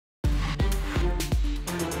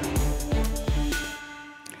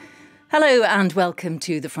Hello and welcome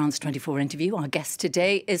to the France 24 interview. Our guest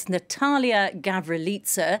today is Natalia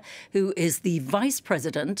Gavrilita, who is the Vice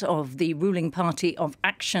President of the ruling party of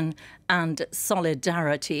Action and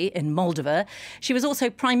Solidarity in Moldova. She was also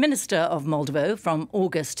Prime Minister of Moldova from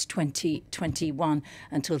August 2021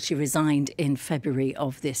 until she resigned in February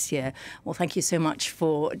of this year. Well, thank you so much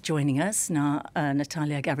for joining us,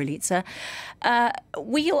 Natalia Gavrilita.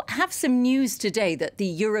 We'll have some news today that the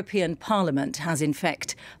European Parliament has in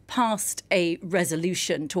fact passed a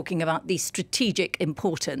resolution talking about the strategic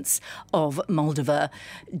importance of Moldova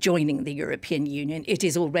joining the European Union. It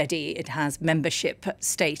has membership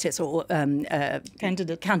status or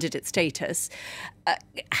candidate status.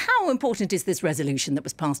 How important is this resolution that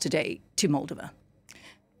was passed today to Moldova?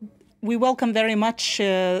 We welcome very much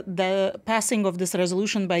the passing of this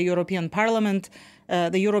resolution by European Parliament.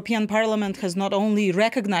 The European Parliament has not only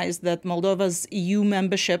recognized that Moldova's EU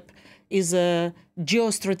membership is a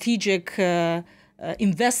geostrategic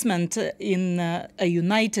investment in a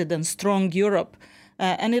united and strong Europe.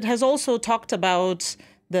 And it has also talked about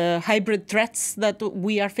the hybrid threats that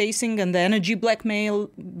we are facing and the energy blackmail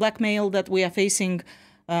that we are facing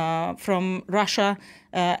from Russia.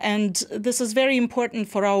 And this is very important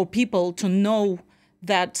for our people to know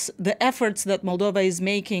that the efforts that Moldova is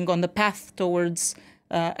making on the path towards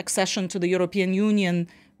accession to the European Union,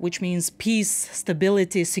 which means peace,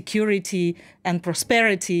 stability, security, and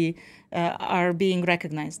prosperity, are being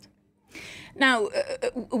recognized. Now,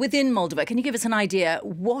 within Moldova, can you give us an idea,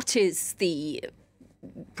 what is the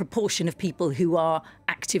proportion of people who are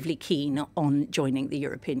actively keen on joining the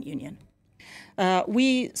European Union?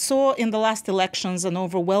 We saw in the last elections an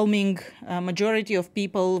overwhelming majority of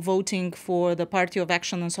people voting for the Party of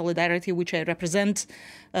Action and Solidarity, which I represent,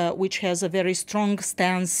 which has a very strong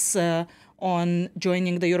stance on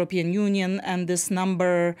joining the European Union, and this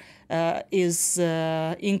number is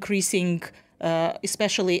increasing,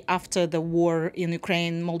 especially after the war in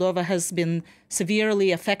Ukraine. Moldova has been severely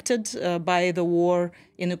affected by the war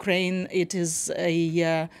in Ukraine. It is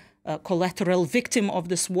a collateral victim of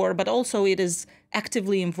this war, but also it is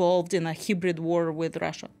actively involved in a hybrid war with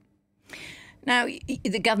Russia. Now,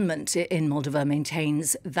 the government in Moldova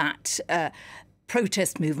maintains that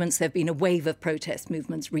protest movements, there have been a wave of protest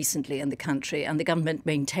movements recently in the country, and the government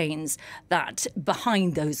maintains that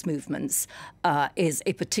behind those movements is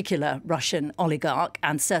a particular Russian oligarch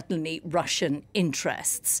and certainly Russian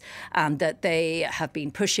interests, and that they have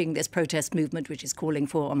been pushing this protest movement, which is calling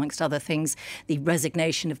for, amongst other things, the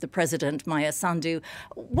resignation of the President Maia Sandu.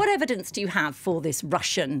 What evidence do you have for this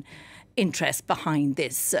Russian interest behind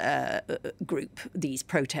this group, these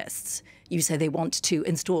protests? You say they want to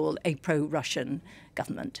install a pro-Russian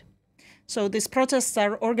government. So these protests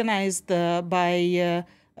are organized by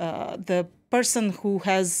the person who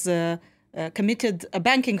has committed a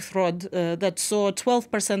banking fraud that saw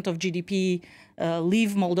 12% of GDP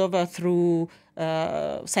leave Moldova through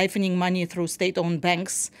siphoning money through state-owned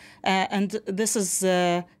banks. And this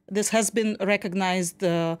has been recognized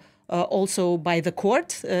also by the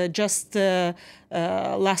court. Just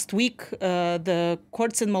last week, the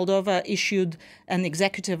courts in Moldova issued an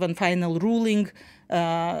executive and final ruling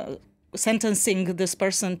sentencing this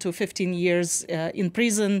person to 15 years in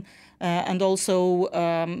prison and also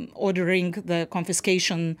ordering the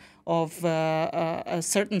confiscation of a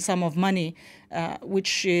certain sum of money,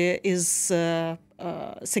 which is a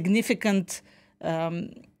significant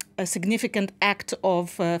act of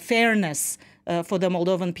fairness for the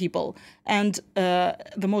Moldovan people. And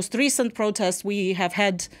the most recent protest, we have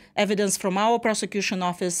had evidence from our prosecution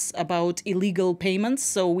office about illegal payments.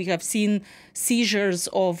 So we have seen seizures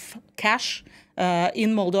of cash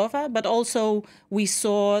in Moldova, but also we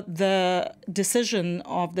saw the decision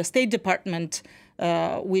of the State Department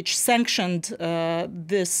which sanctioned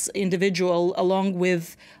this individual along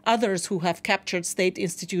with others who have captured state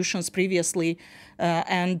institutions previously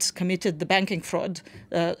and committed the banking fraud.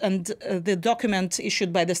 And the document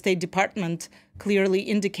issued by the State Department clearly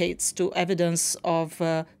indicates to evidence of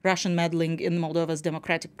Russian meddling in Moldova's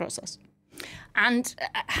democratic process. And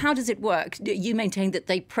how does it work? You maintain that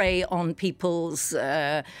they prey on people's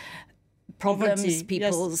problems, Poverty,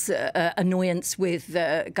 people's annoyance with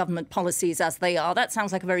government policies as they are. That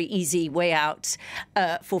sounds like a very easy way out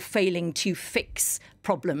for failing to fix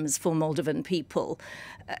problems for Moldovan people.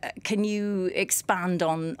 Can you expand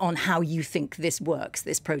on how you think this works,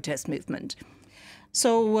 this protest movement?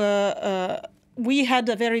 So we had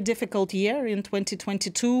a very difficult year in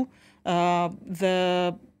 2022.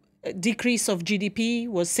 The decrease of GDP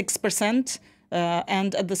was 6%.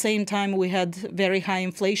 And at the same time, we had very high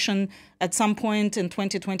inflation At some point in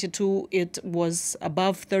 2022, it was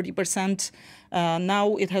above 30%.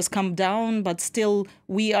 Now it has come down, but still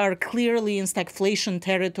we are clearly in stagflation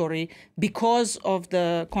territory because of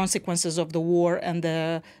the consequences of the war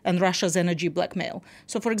and Russia's energy blackmail.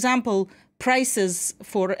 So, for example, prices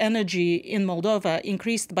for energy in Moldova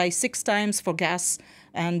increased by 6 times for gas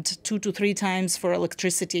and 2 to 3 times for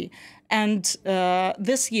electricity. And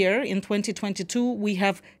this year, in 2022, we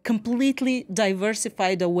have completely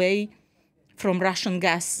diversified away from Russian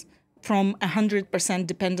gas, from 100%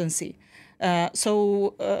 dependency. This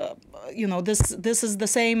is the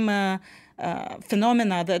same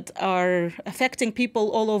phenomena that are affecting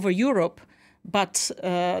people all over Europe, but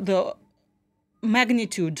the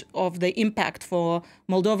magnitude of the impact for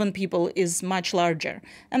Moldovan people is much larger.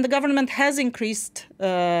 And the government has increased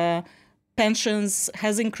pensions,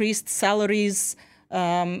 has increased salaries,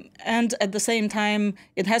 and at the same time,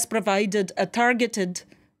 it has provided a targeted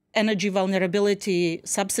energy vulnerability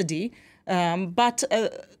subsidy. But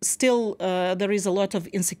still, there is a lot of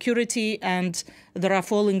insecurity and there are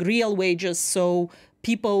falling real wages. So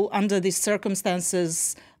people under these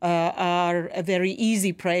circumstances are a very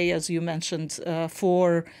easy prey, as you mentioned,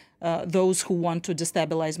 for those who want to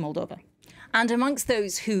destabilize Moldova. And amongst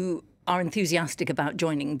those who are enthusiastic about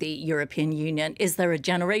joining the European Union, is there a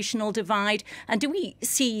generational divide? And do we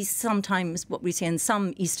see sometimes what we see in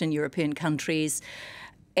some Eastern European countries,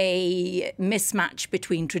 a mismatch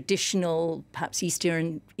between traditional, perhaps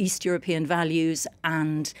East European values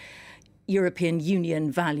and European Union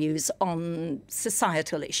values on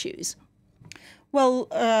societal issues? Well,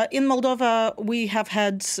 in Moldova, we have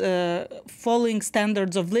had falling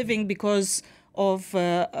standards of living because of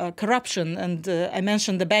corruption. And I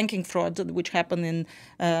mentioned the banking fraud, which happened in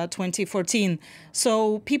 2014.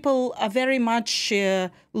 So people are very much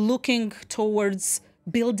looking towards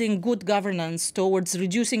building good governance, towards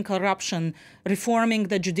reducing corruption, reforming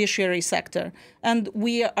the judiciary sector. And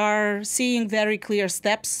we are seeing very clear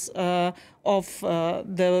steps of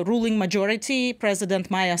the ruling majority, President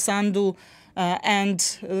Maia Sandu, and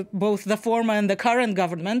both the former and the current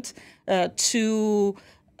government to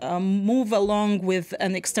move along with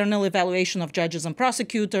an external evaluation of judges and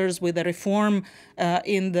prosecutors, with a reform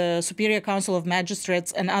in the Superior Council of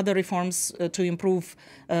Magistrates and other reforms to improve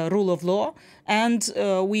rule of law. And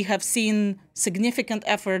we have seen significant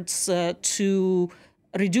efforts to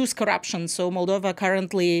reduce corruption. So Moldova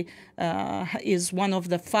currently is one of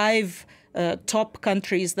the 5 top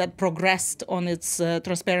countries that progressed on its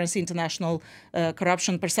Transparency International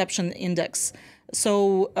Corruption Perception Index.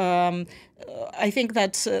 So I think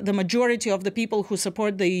that the majority of the people who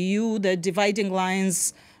support the EU, the dividing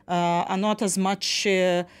lines are not as much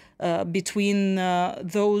between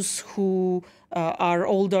those who are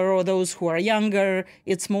older or those who are younger.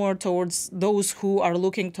 It's more towards those who are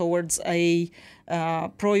looking towards a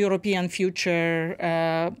pro-European future,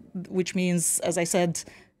 which means, as I said,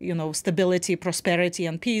 stability, prosperity,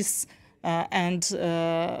 and peace. And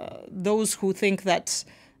those who think that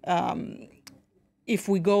if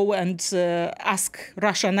we go and ask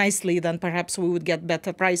Russia nicely, then perhaps we would get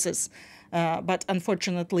better prices. But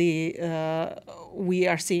unfortunately, we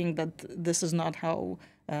are seeing that this is not how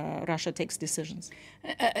Russia takes decisions.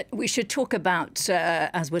 We should talk about,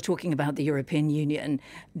 as we're talking about the European Union,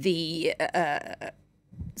 the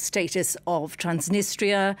status of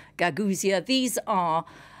Transnistria, Gagauzia. These are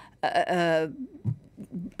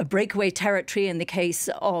a breakaway territory in the case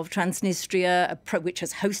of Transnistria, which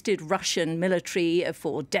has hosted Russian military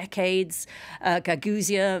for decades.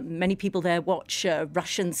 Gagauzia, many people there watch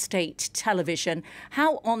Russian state television.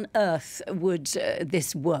 How on earth would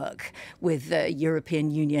this work with European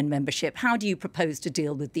Union membership? How do you propose to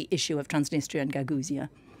deal with the issue of Transnistria and Gagauzia?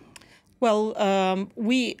 Well,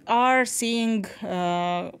 we are seeing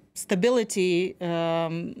stability,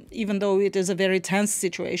 even though it is a very tense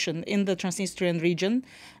situation in the Transnistrian region.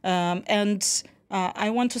 And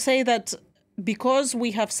I want to say that because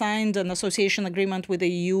we have signed an association agreement with the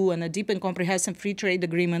EU and a deep and comprehensive free trade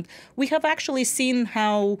agreement, we have actually seen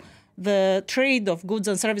how the trade of goods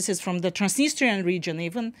and services from the Transnistrian region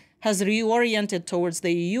even has reoriented towards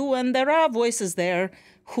the EU. And there are voices there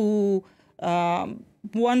who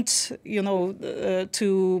want,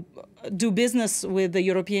 to do business with the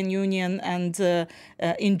European Union and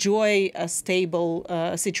enjoy a stable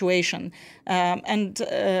situation. And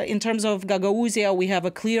in terms of Gagauzia, we have a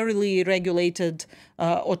clearly regulated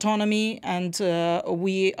autonomy, and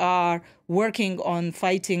we are working on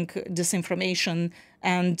fighting disinformation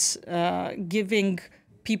and giving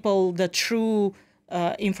people the true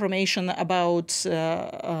information about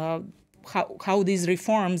how these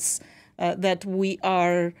reforms that we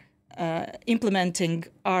are implementing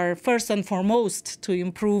are first and foremost to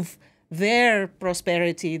improve their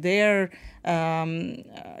prosperity, their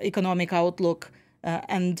economic outlook,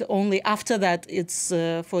 and only after that it's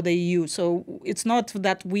for the EU. So it's not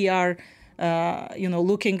that we are,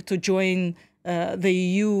 looking to join the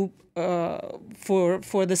EU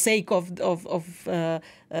for the sake of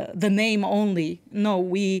the name only. No,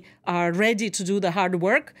 we are ready to do the hard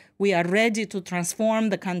work. We are ready to transform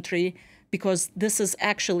the country, because this is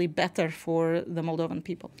actually better for the Moldovan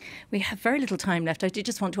people. We have very little time left. I did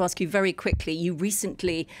just want to ask you very quickly, you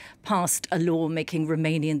recently passed a law making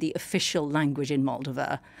Romanian the official language in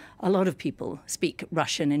Moldova. A lot of people speak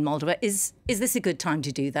Russian in Moldova. Is this a good time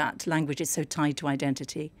to do that? Language is so tied to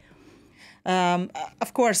identity.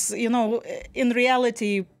 Of course, in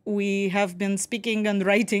reality, we have been speaking and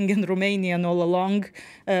writing in Romanian all along.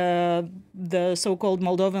 The so-called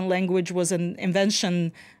Moldovan language was an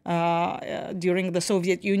invention during the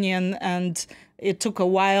Soviet Union, and it took a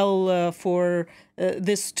while for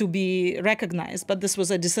this to be recognized. But this was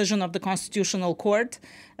a decision of the Constitutional Court,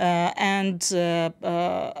 and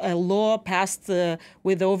a law passed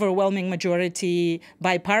with overwhelming majority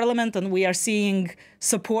by Parliament, and we are seeing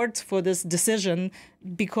support for this decision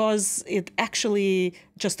because it actually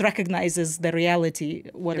just recognizes the reality,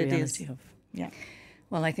 what it is. Yeah.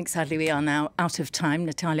 Well, I think sadly we are now out of time.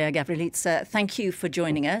 Natalia Gavrilita, thank you for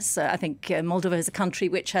joining us. I think Moldova is a country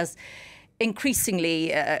which has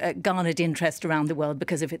increasingly garnered interest around the world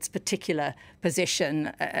because of its particular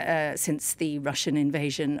position since the Russian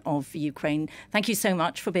invasion of Ukraine. Thank you so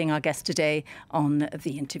much for being our guest today on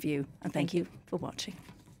The Interview, and thank you for watching.